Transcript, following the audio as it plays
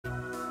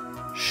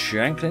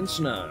Shanklin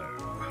Snow.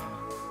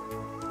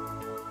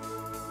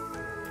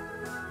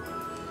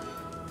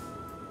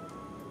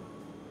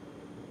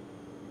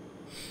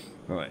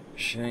 Right,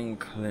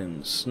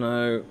 Shanklin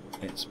Snow.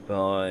 It's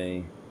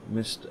by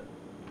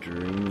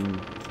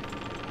MrDreamliner.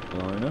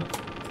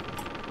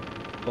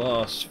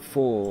 Class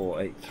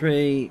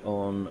 483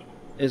 on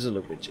Isle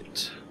of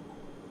Wight.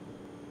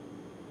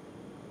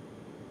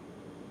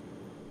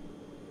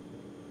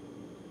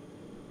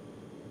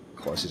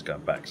 Of course, he's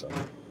going back, so.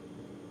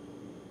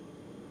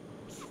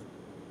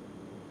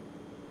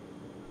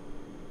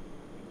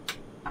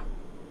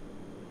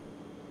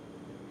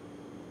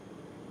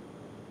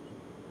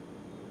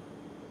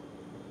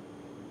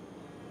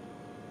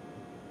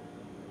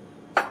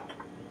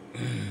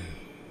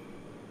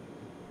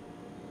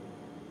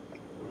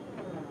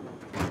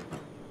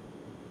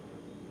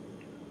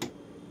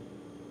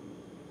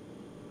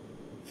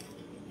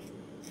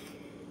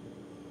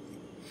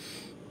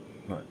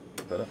 Right,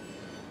 better.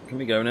 Can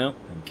we go now?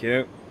 Thank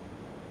you.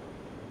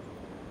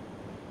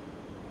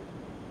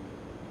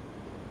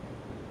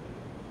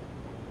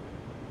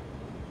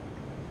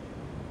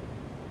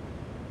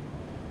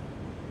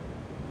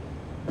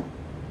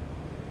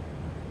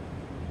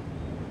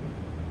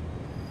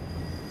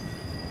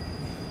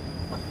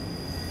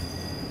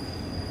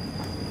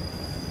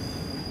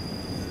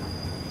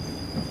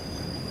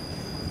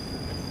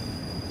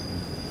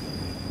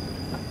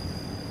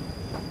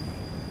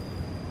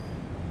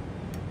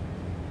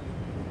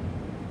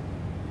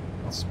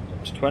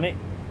 That's 20.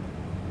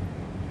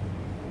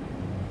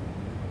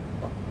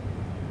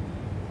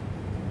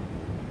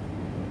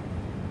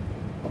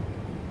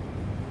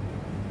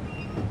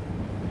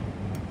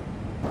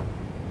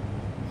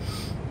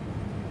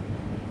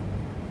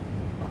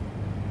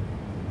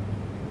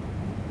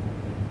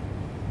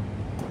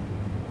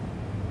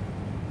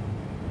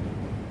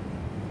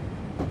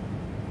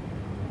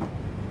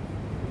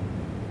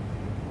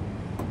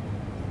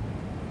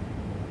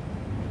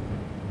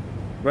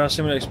 Rail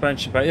Simulator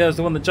expansion pack. Yeah, it's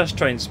the one that Just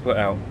Trains put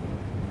out.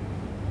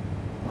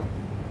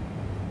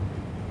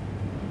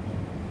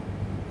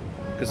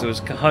 Because there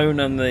was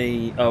Cajon and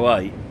the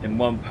 08 in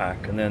one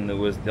pack, and then there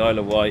was the Isle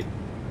of Wight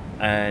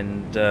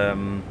and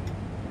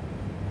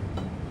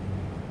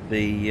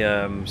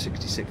the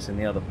 66 in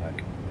the other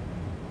pack.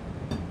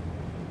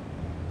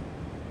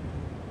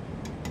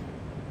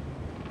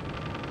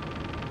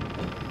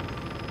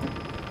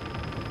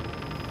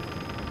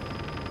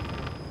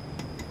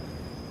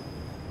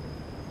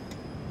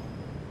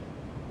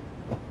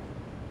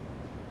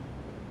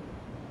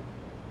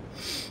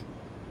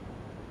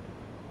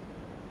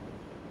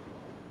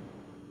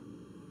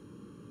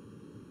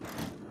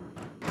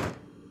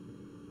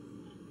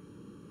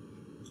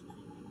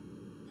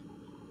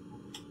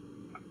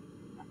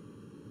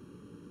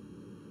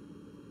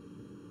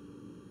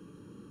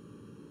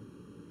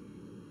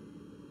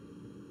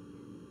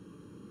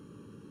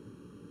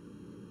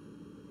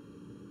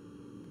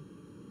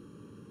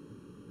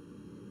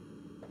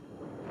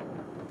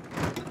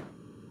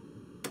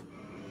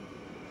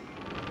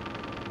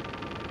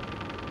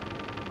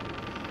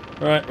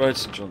 Right, Road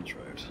St John's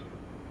Road.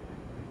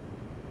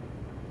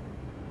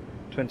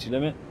 20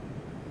 limit.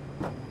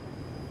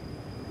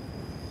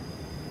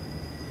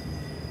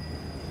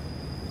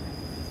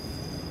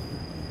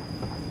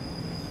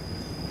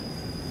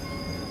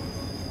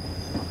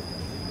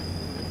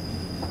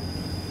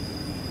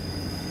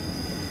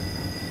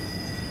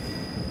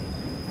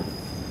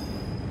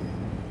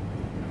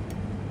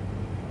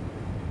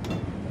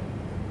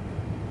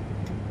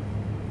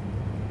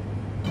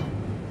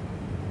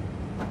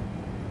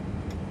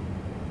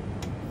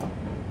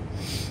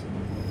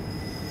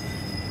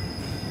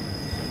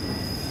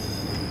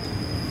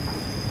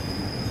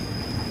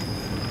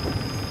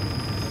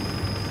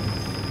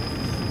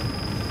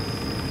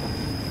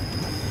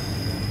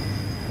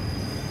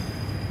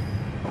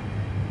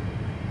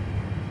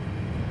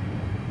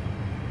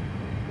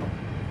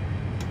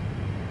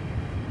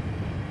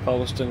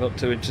 Colston got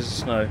 2 inches of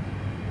snow.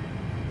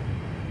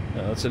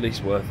 No, that's at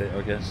least worth it,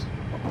 I guess.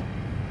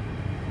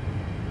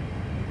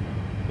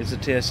 Is the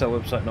TSL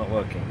website not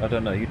working? I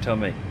don't know, you tell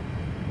me.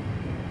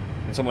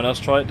 Can someone else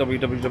try it?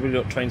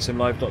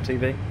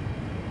 www.trainsimlive.tv.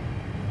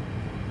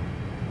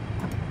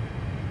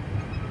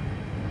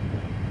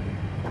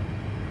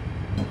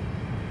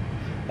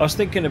 I was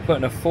thinking of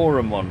putting a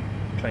forum on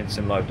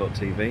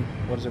trainsimlive.tv.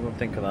 What does everyone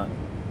think of that?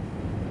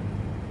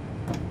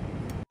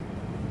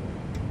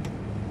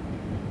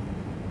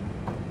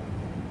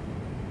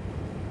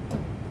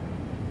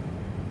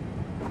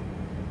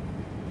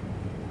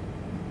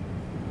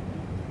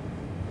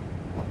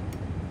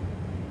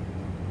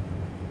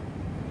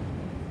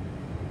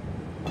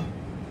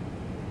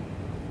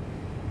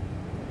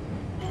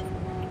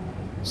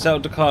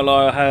 Zelda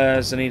Carlisle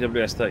has an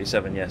EWS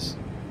 37, yes.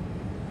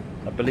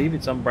 I believe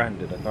it's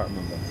unbranded, I can't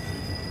remember.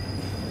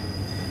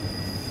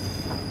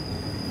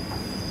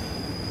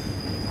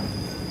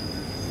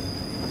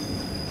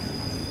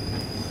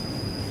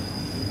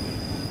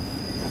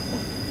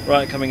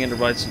 Right, coming into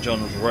Road St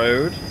John's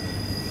Road.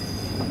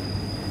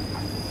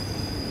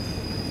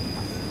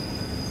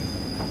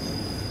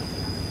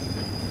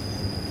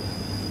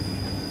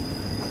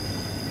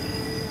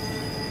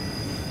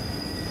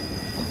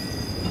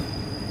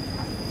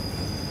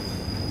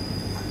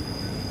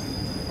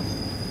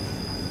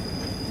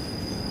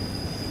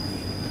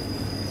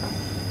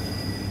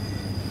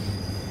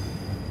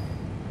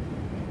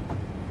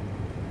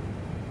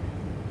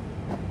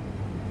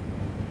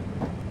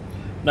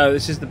 No,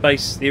 this is the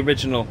base, the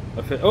original.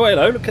 Oh,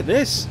 hello, look at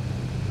this.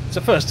 It's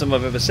the first time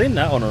I've ever seen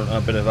that on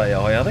a bit of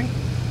AI, I think.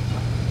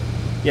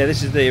 Yeah,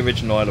 this is the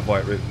original Isle of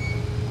Wight route.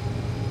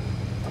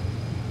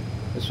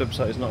 This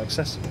website is not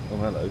accessible. Oh,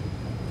 hello.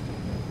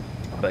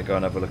 I better go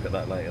and have a look at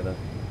that later then.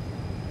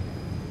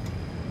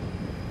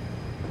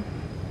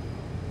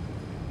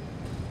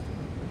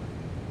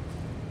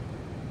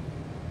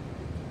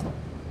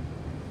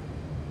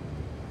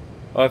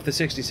 Oh, if the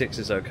 66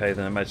 is okay,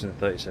 then I imagine the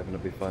 37 will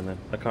be fine then.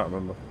 I can't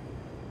remember.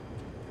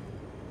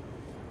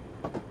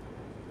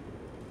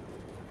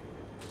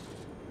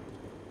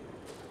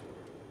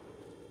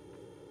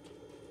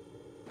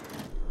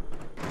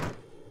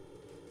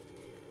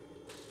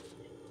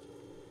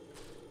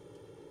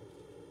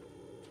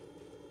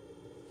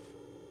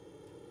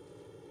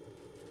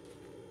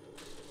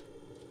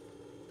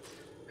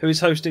 Who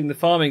is hosting the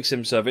farming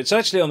sim server? It's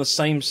actually on the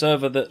same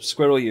server that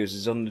Squirrel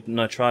uses on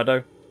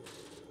Nitrado.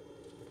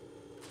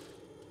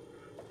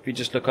 If you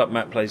just look up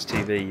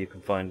MattPlaysTV, you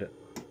can find it.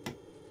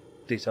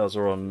 Details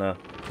are on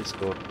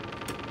Discord.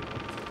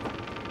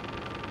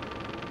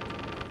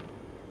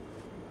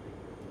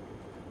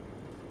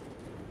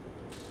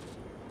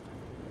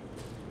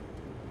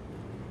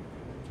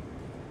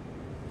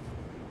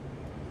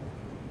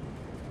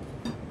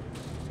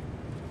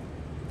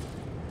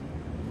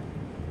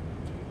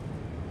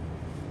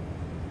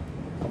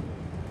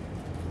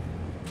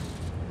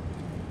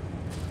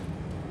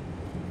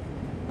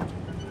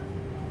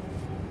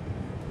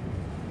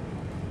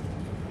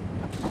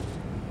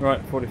 Right,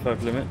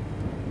 45 limit.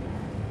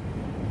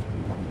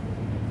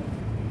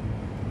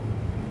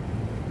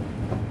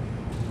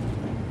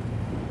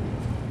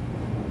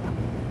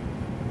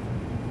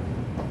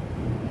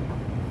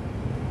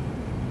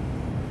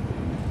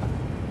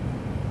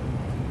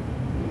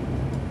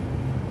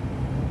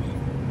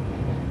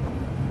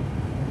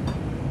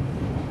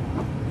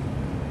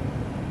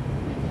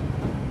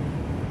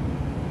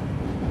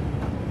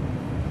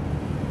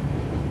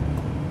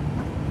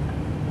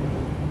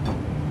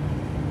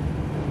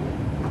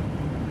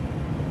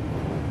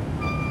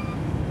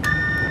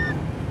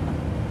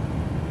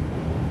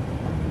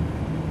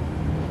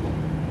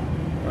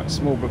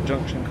 Smallbrook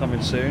Junction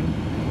coming soon.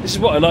 This is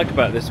what I like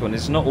about this one.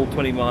 It's not all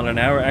 20 mile an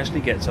hour. It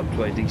actually gets up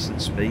to a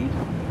decent speed.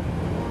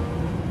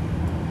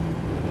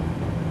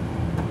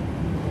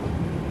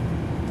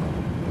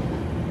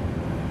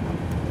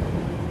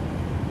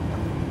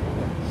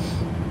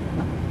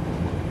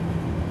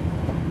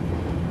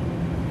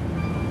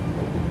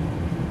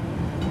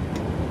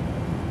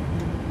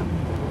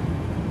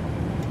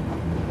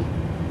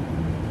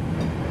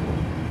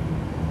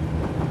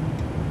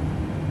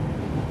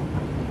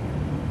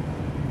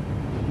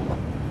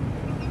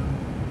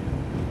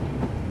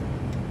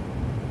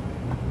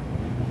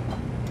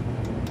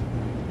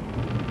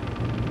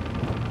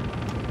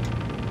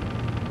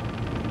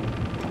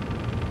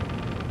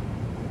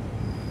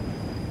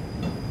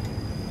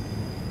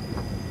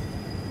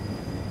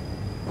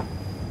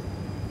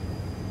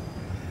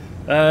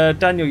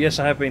 Daniel, yes,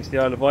 I have been to the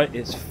Isle of Wight.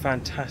 It's a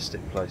fantastic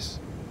place.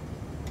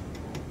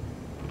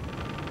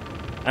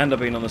 And I've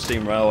been on the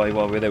steam railway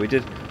while we were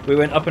there. We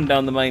went up and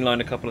down the main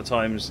line a couple of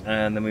times,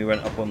 and then we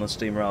went up on the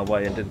steam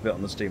railway and did a bit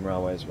on the steam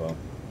railway as well.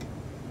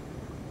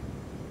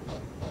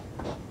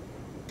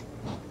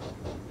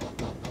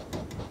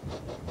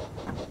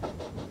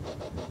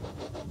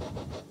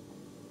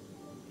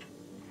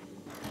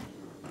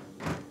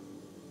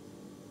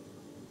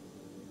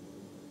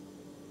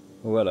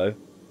 Oh, hello.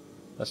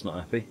 That's not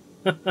happy.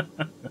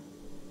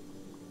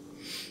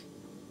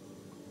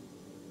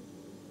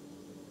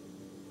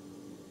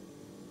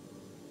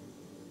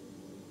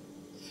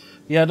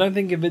 Yeah, I don't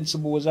think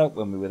Invincible was out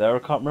when we were there. I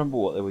can't remember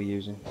what they were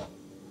using.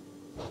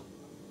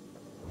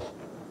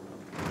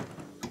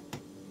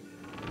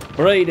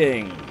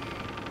 Braiding!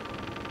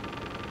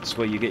 That's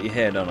where you get your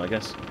hair done, I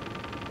guess.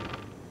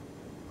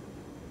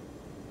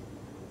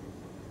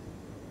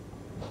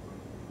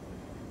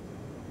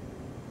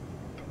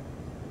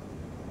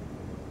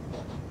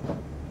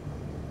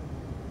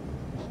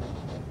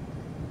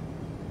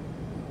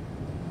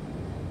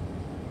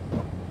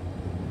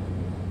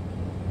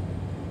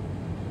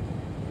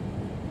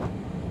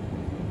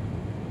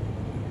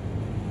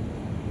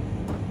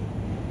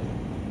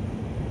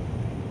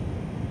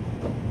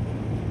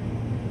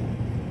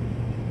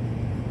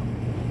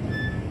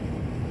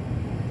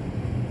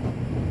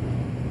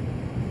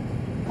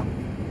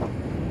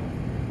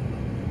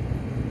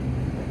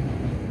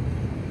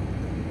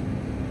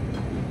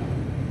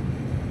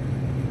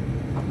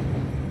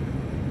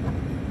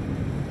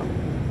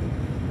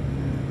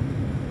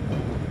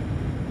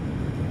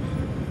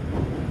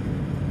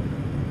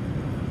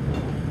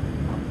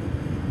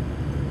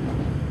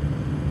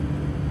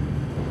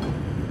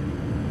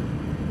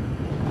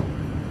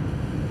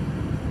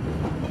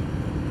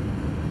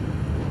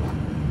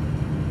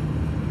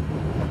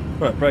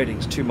 Right,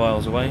 Brading's 2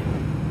 miles away.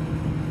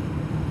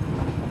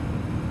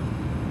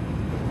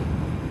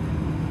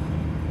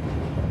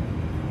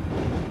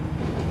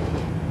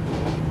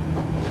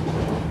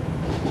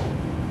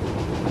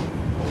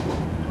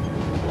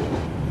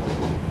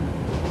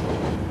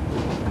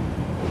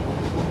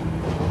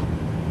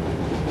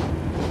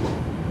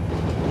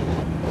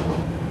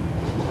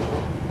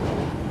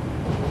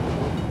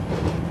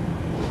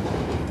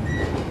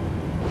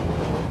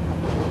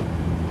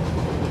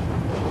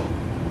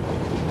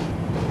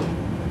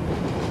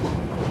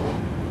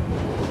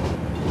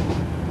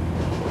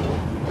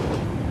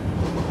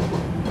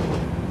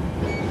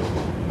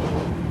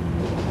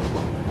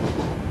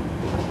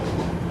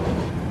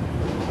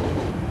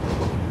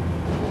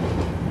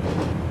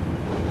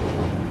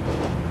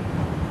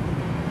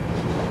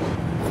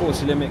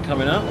 40 limit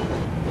coming up.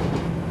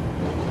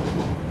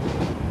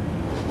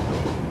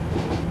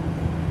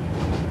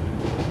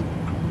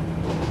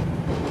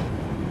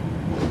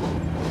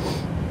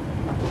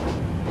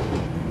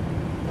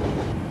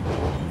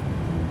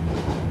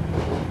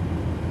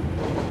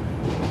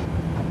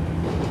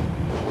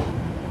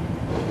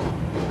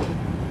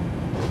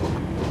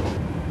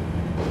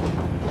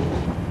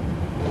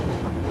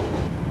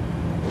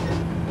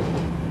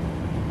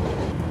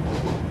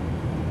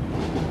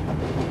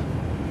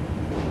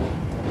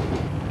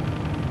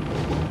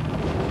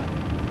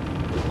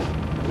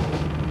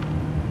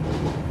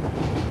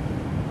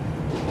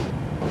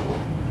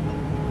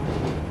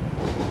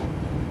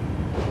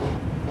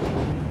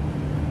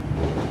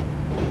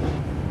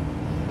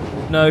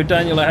 No,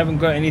 Daniel, I haven't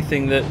got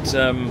anything that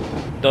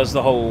does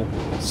the whole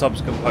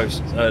subs can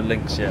post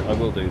links yet. I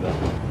will do that.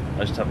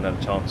 I just haven't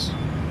had a chance.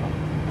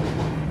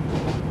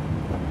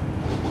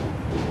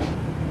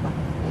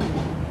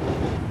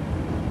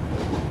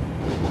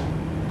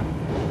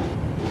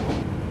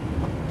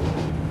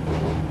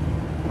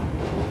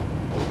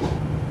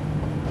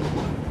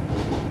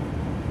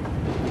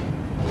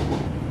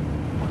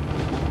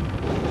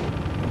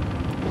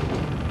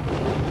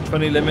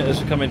 Funny limit as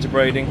we come into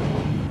braiding.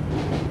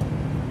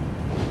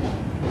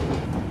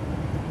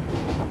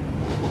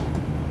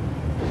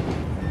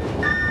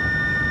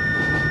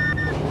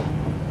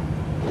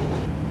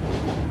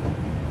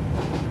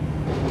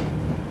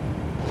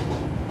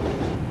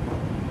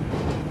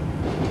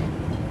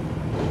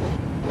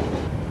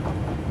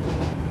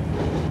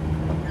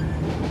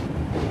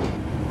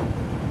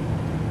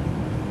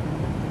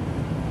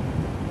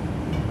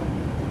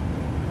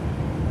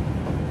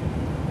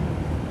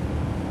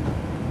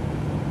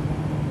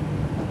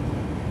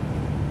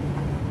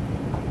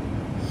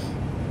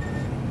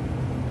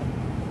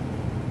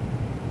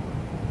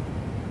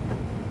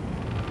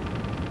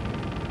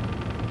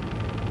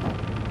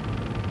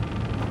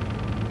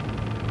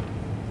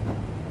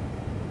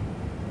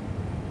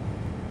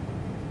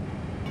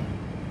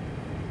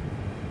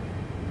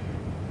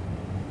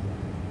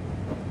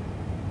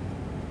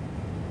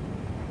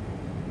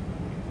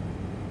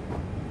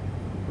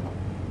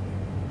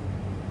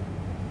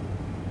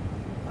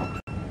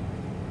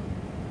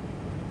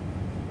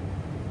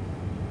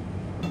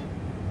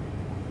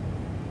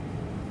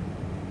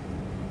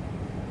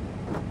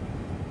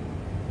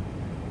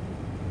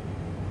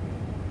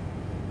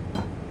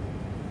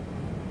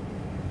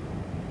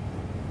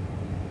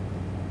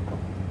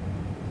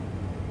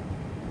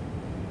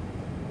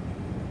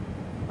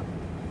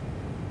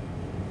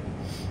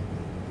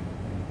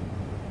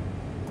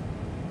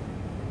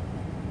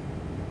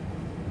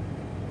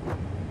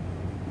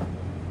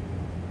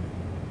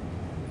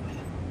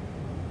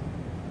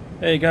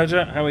 Hey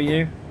Gadget, how are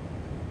you?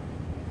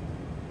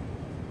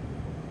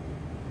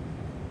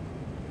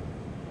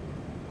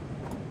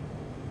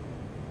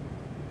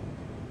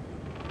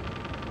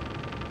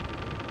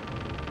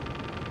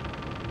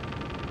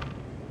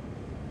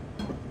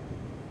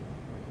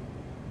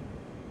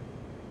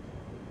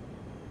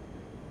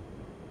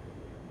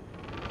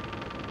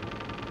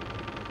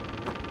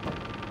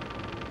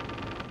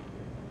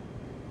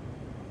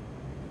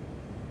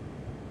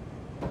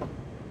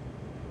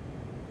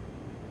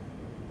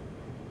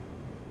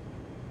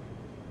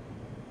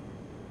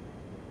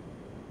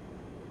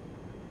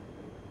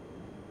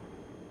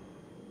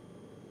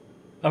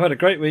 I've had a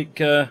great week,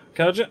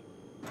 Karja.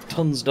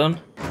 Tons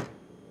done.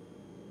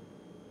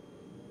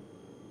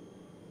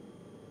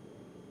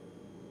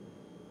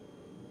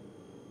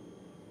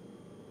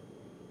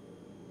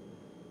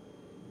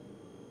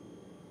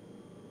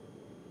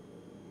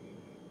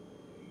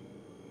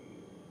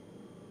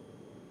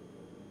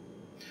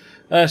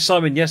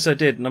 Simon, yes I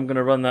did, and I'm going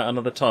to run that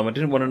another time. I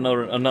didn't want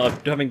another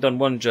having done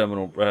one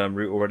German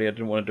route already, I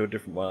didn't want to do a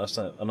different one,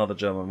 another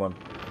German one.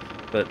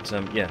 But,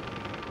 yeah.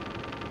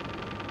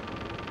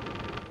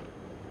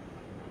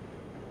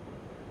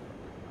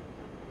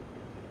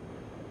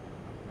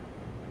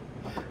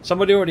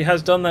 Somebody already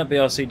has done that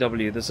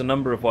BRCW. There's a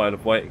number of Isle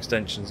of Wight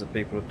extensions that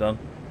people have done.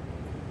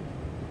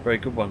 Very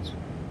good ones.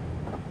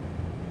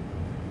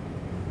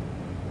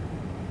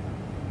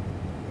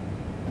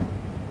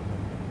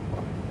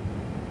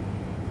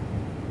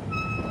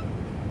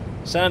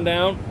 Stand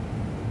down.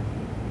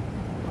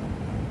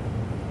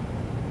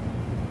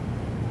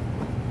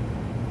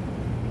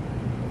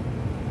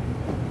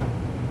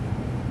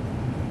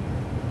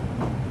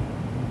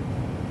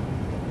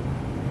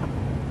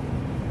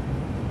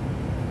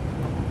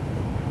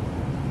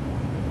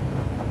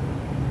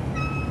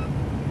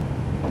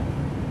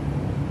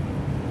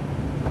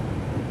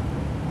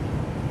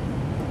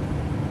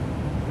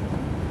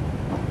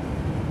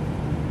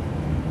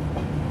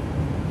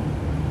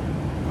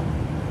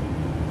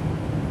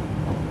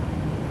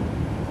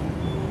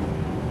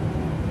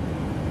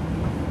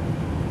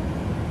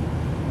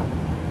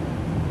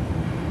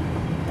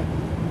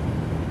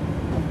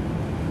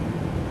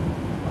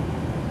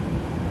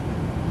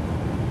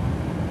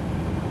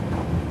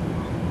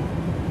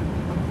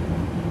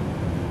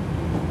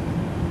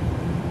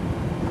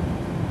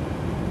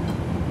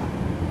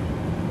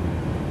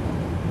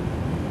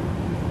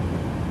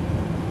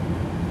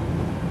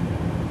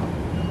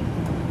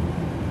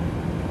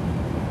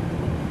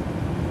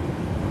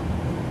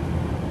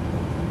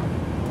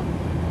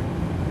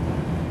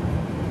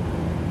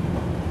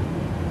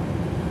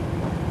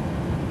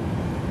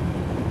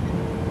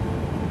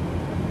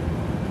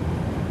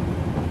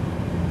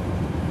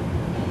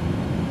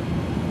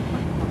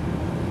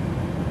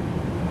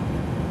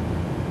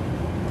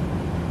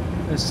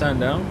 There's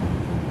Sandown.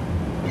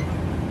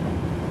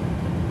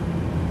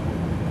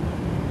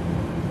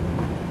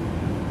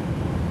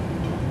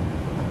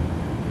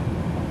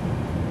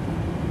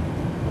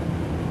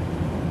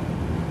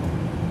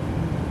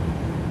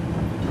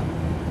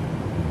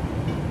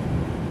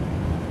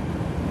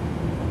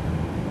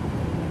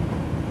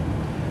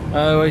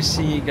 Oh, I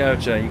see you go,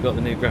 Jay. You got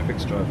the new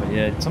graphics driver.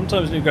 Yeah,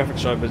 sometimes new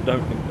graphics drivers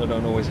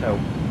don't always help.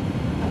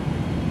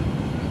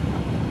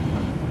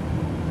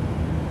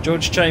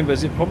 George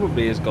Chambers, it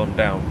probably has gone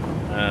down.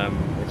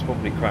 It's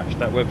probably crashed.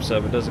 That web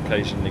server does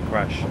occasionally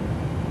crash.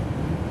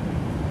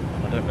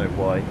 I don't know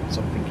why.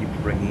 Something keeps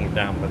bringing it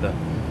down with a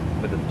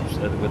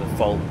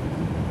fault.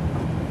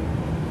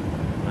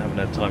 I haven't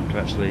had time to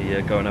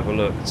actually go and have a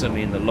look.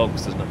 Certainly in the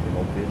logs, there's nothing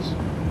obvious.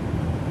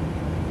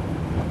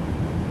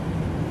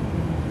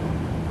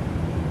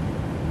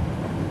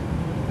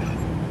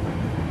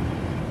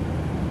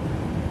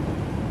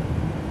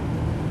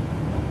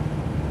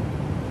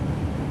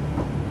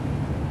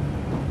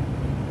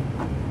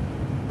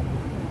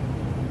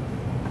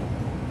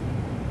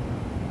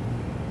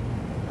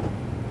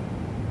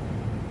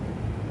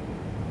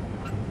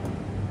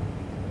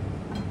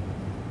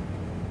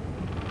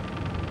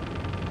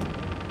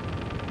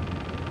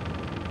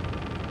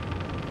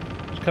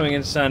 Coming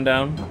in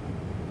Sandown.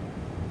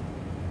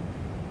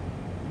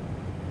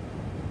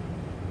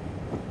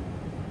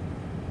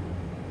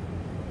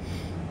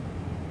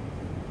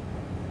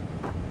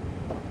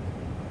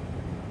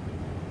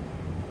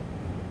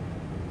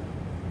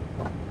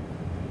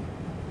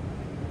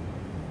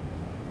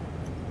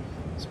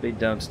 Speed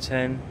down to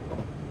 10.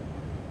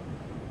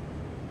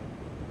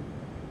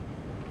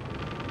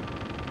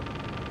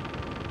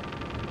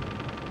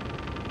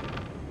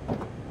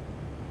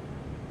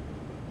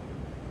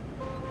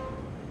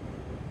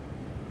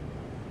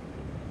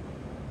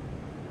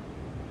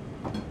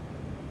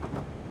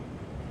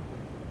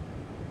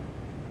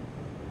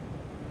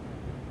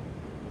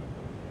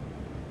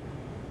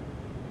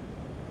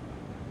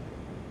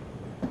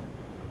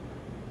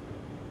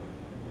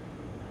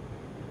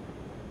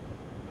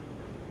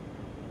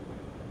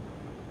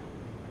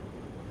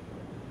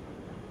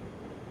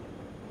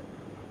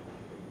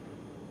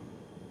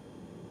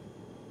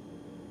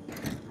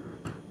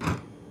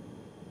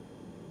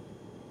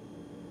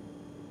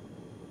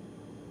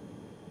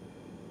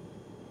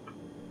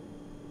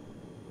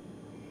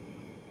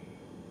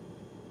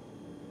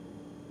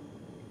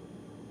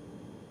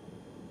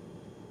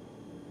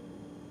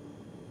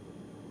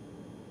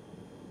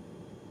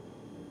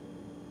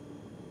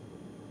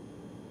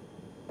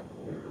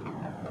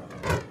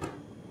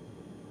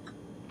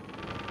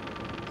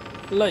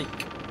 Lake.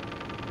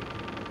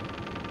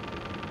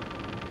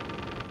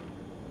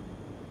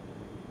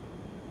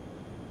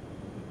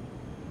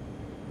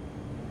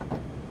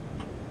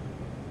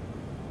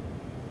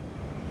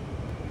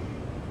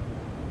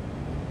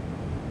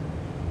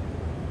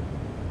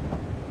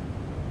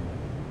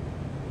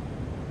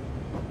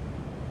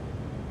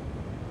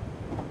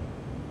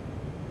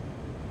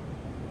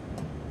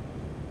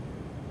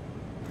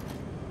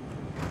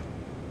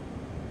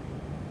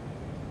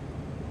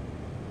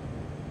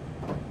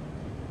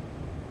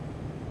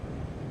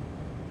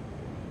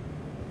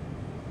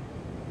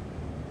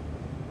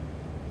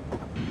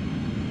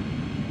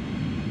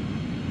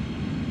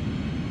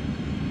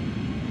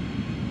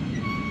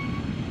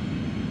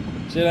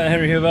 See you later,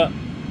 Henry Hoover.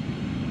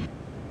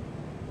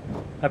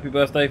 Happy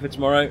birthday for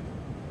tomorrow.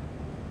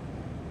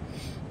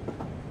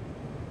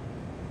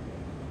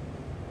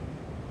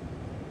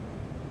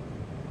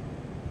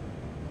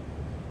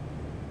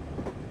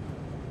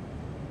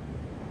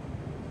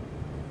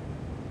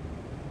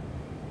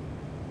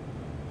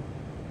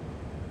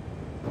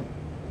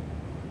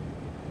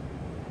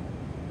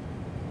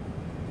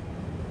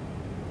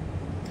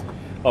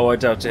 Oh, I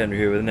doubt it, Henry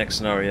Hoover. The next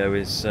scenario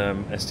is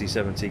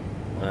ST70.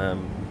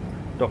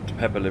 Dr.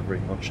 Pepper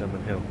livery on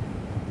Sherman Hill.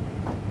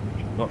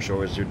 Not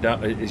sure is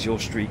your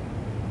street,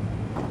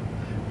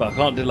 but I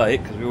can't delay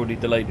it because we already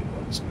delayed it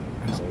once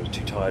because I was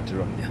too tired to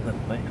run the other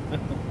way.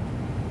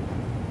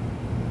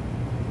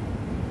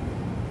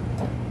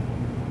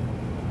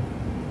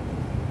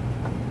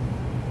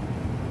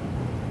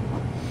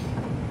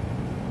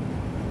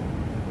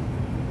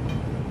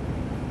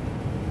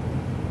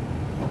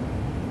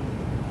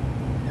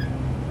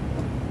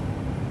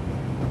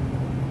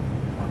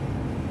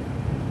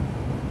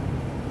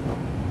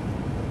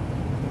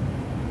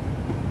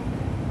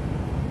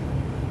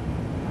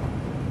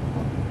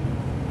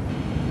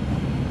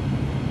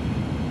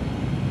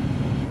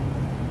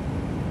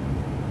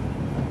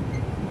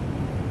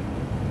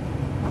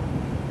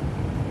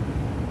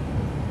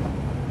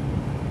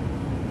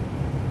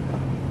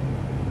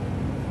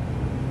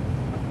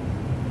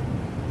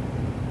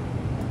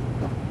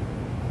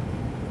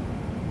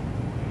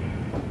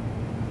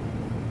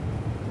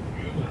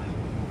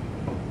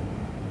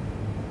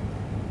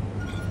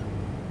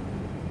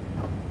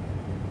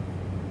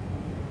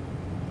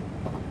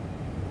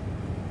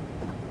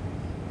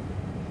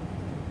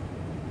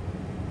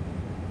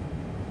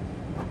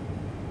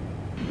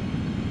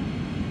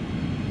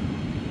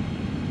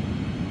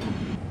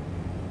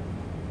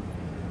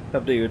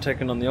 Abdi, you're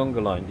taking on the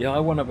Ongar line. Yeah, I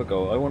want to have a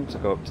go. I want to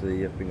go up to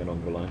the Bingen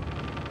Ongar line.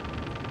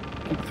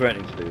 Keep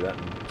threatening to do that,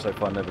 and so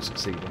far never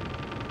succeeding.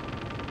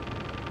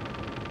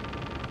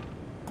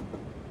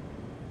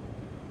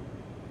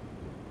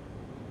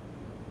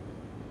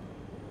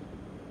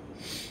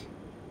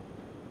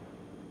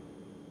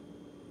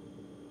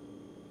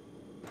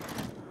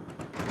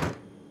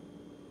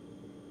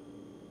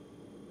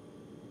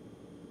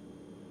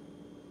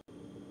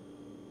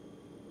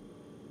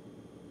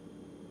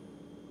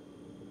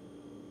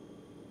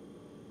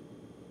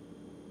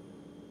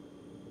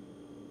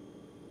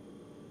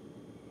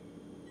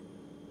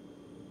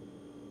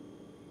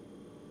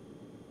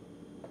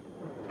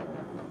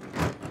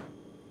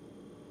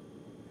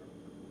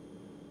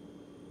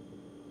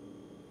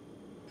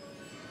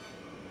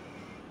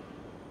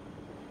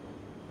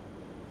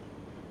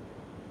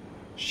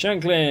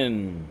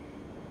 Shanklin!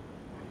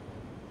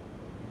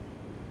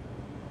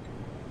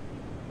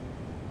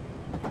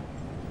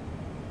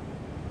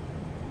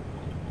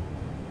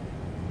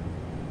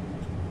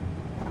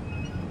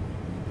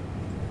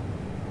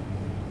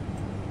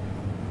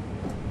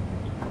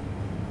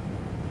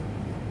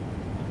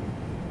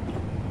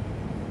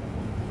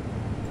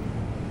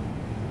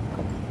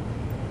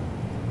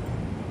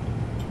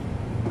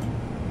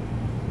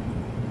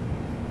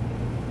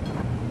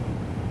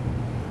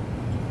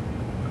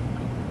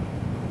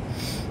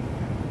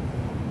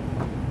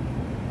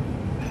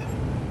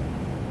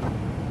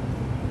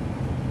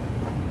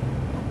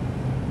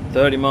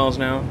 $30 miles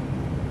an hour.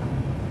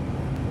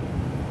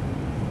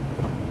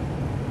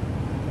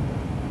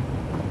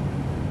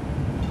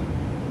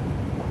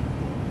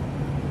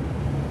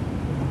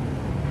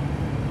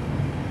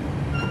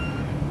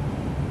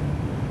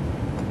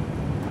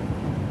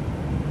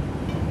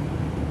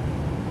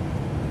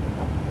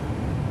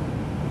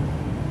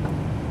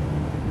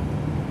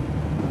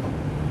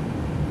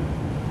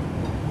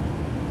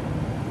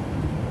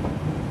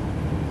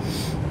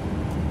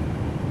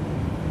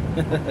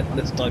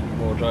 Let's type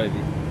more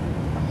driving.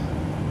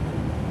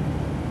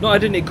 No, I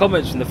didn't need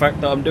comments from the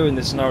fact that I'm doing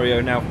this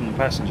scenario now from the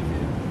passenger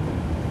view,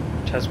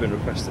 which has been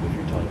requested a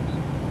few times.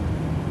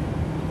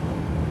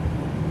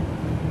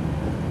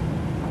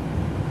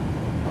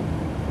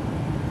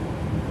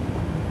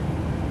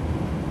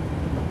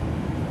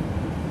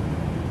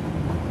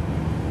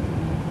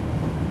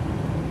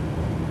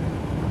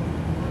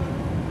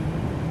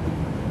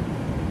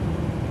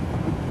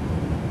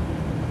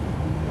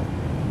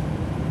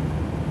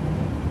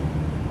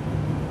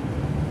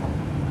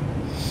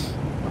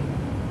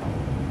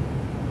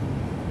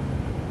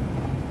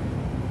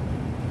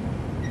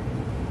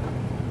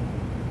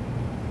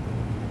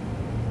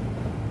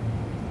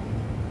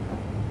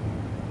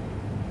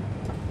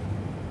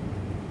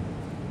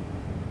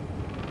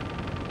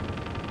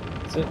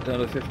 That's it, down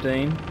to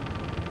 15.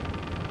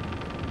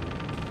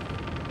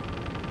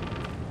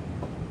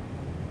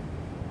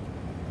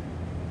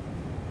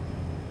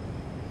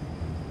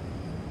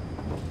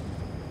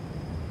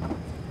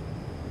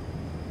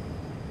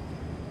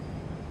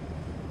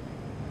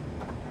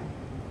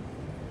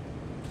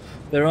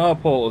 There are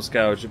portal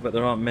scourgers, but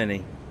there aren't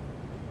many.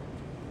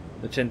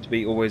 They tend to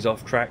be always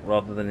off track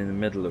rather than in the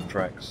middle of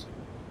tracks.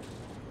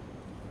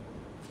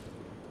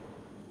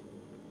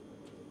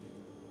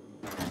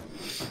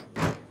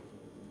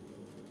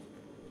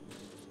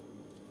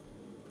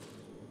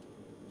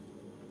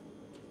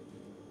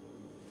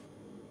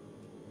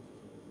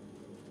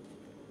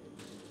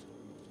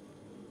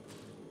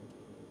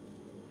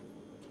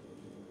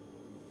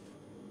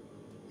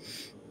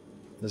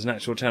 There's an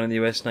actual town in the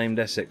US named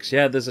Essex.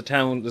 Yeah, there's a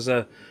town, there's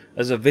a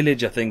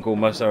village, I think,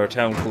 almost, or a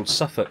town called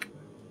Suffolk.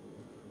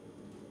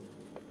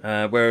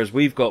 Whereas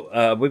we've got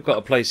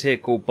a place here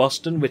called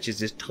Boston, which is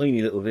this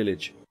tiny little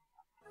village.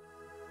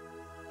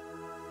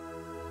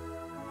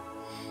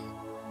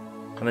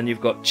 And then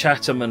you've got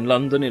Chatham and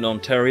London in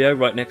Ontario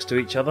right next to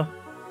each other.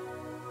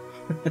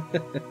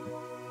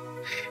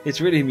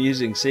 It's really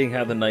amusing seeing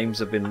how the names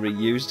have been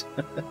reused.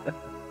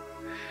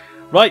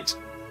 Right,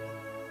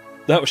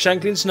 that was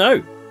Shanklin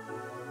Snow.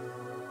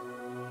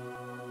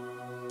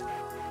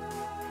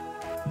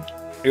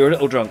 You're a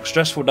little drunk.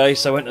 Stressful day,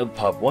 so I went to the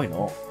pub. Why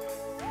not?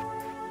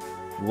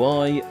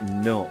 Why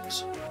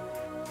not?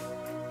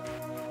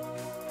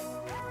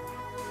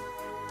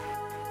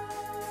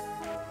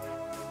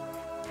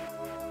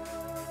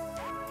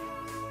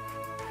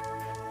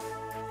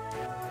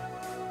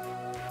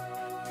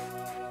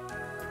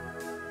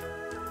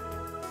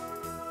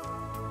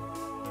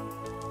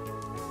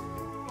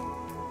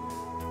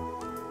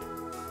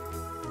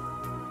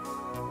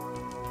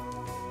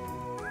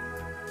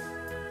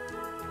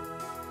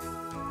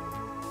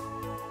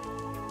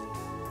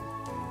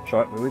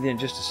 Right, we're with you in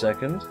just a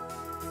second.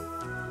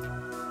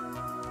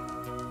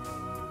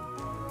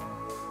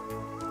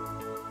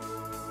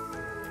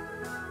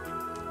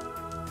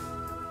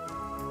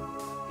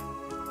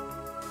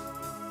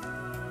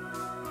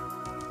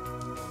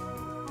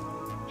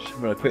 Just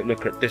having a quick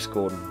look at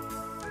Discord. And,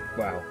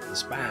 wow, the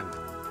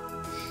spam.